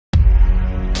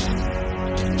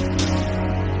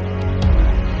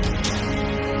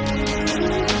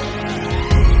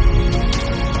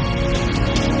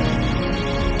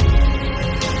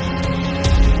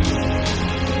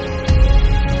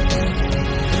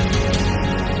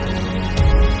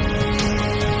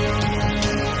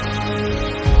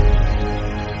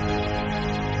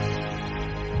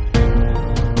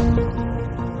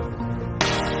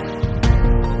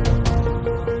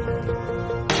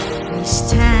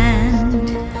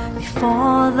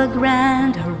before the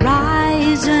grand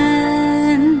horizon.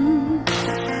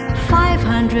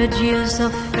 500 years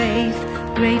of faith,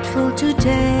 grateful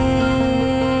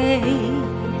today.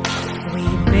 We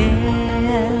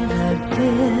bear the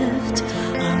gift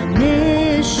of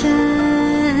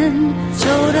mission.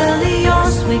 Totally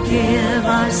yours, we give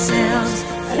ourselves,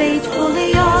 faithfully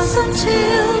yours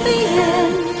until the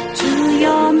end. To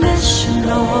your mission,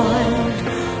 Lord,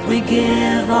 we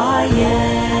give our yes.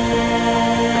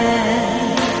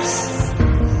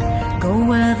 Go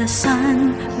where the sun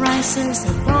rises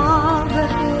above the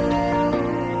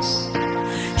hills.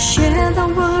 Share the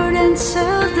word and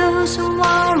serve those who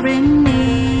are in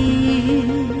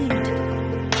need.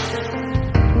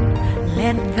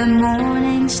 Let the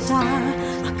morning star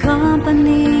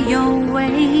accompany your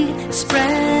way.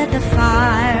 Spread the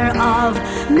fire of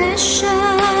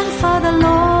mission for the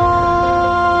Lord.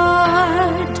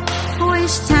 We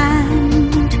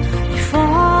stand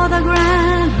before the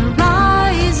grand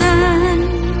horizon.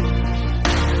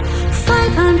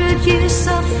 500 years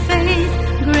of faith,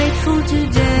 grateful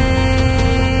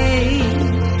today.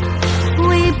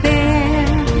 We bear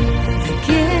the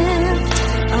gift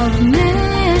of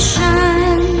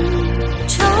mission.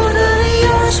 Totally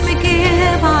yours, we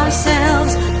give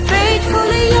ourselves,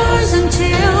 faithfully yours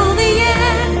until the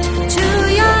end. To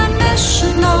your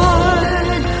mission,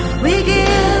 Lord, we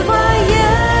give our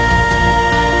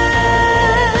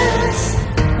yes.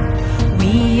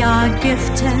 We are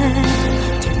gifted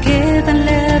to give and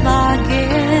live our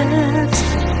gifts.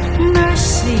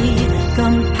 Mercy,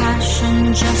 compassion,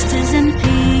 justice, and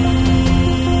peace.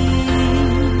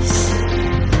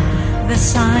 The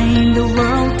sign the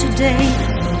world today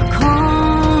will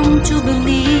come to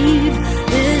believe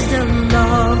is the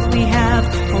love we have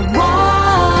for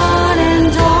one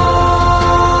and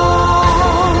all.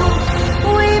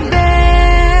 We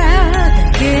bear the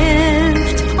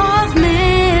gift of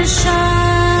mission,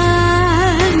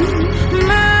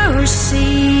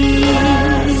 mercy,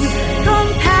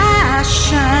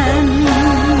 compassion,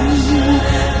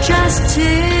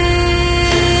 justice,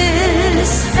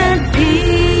 and peace.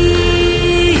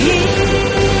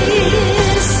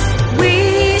 We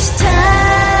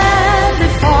stand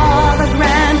before the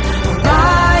grand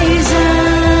horizon.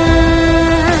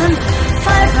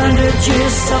 500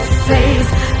 years of faith,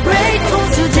 grateful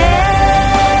today.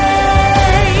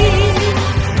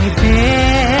 We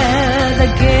bear the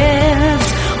gift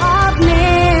of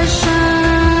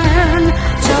mission.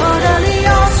 Totally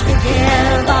yours, we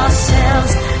give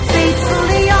ourselves,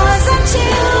 faithfully yours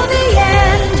until the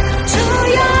end. To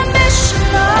your mission,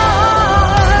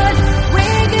 Lord, we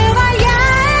give our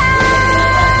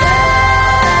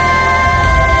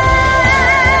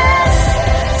yes.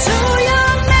 To your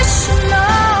mission,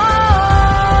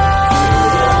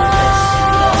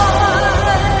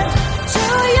 Lord, to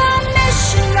your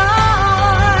mission,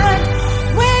 Lord,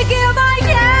 we give our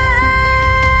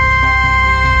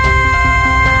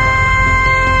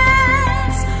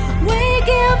yes. We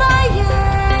give our yes.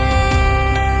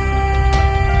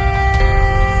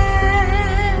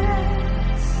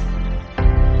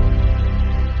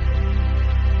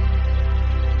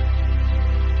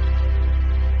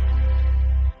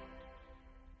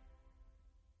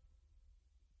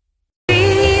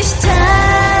 We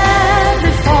stand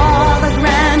before the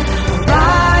grand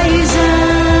horizon.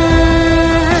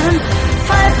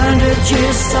 500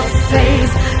 years of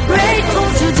faith, grateful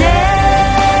today.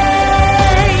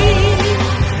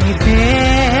 We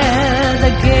bear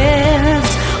the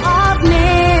gift of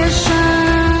mission.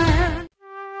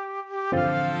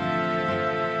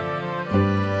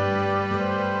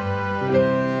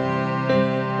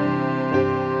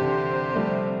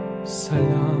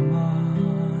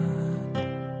 Salamat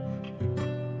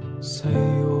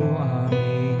sa'yo,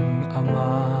 aming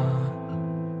Ama.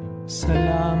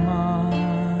 Salamat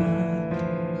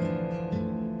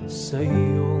sa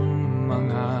iyong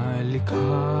mga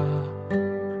likha.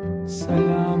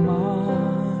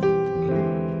 Salamat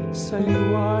sa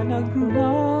liwanag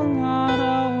ng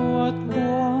araw at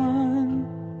buwan.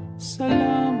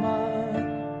 Salamat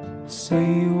sa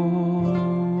iyo,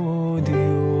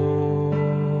 Diyos.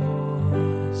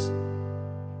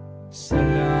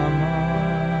 Salamat,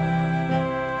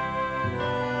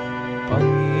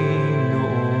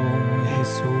 Panginoong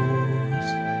Jesus.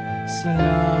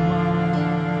 Salamat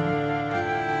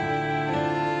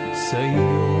sa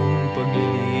iyong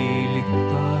pagliligtas.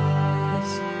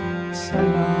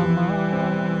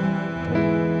 Salamat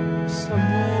sa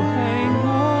buhay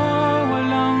na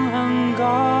walang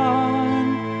hanggan.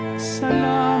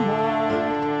 Salamat,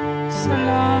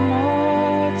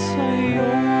 salamat sa iyo.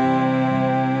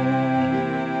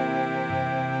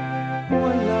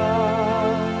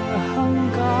 Walang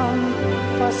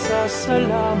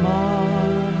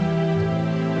pasasalamat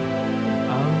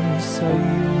ang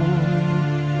sa'yo'y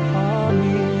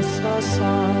aming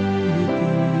sasambitin.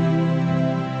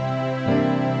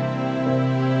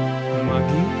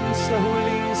 Maging sa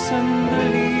huling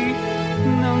sandali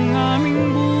ng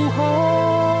aming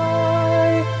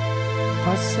buhay,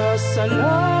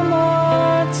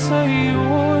 pasasalamat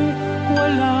sa'yo'y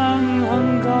walang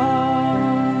hanggan.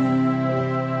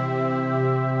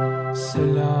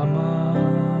 Salamat,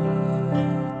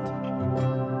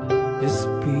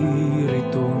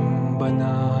 Espiritong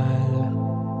Banal.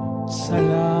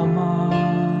 Salamat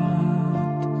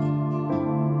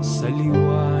sa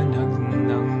liwanag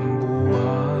ng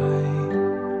buhay.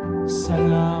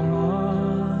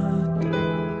 Salamat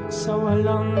sa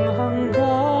walang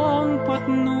hanggang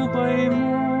patnubay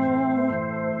mo.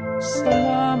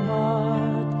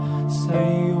 Salamat sa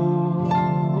iyo,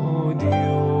 O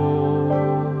Diyos.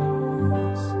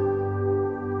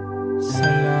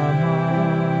 Salamat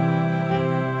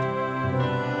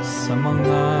sa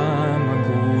mga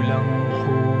magulang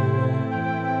ko.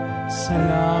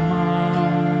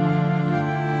 Salamat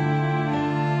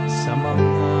sa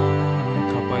mga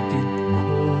kapatid ko.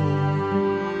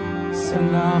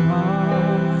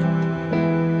 Salamat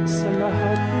sa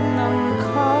lahat ng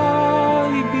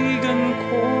kaibigan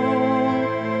ko.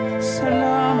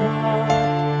 Salamat,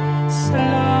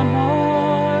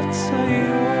 salamat sa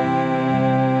iyo.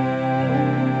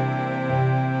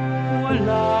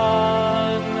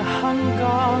 Walang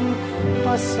hanggang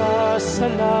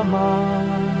pasasalamat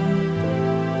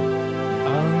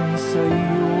ang sa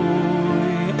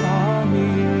iyo'y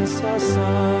aming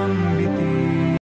sasalamatan.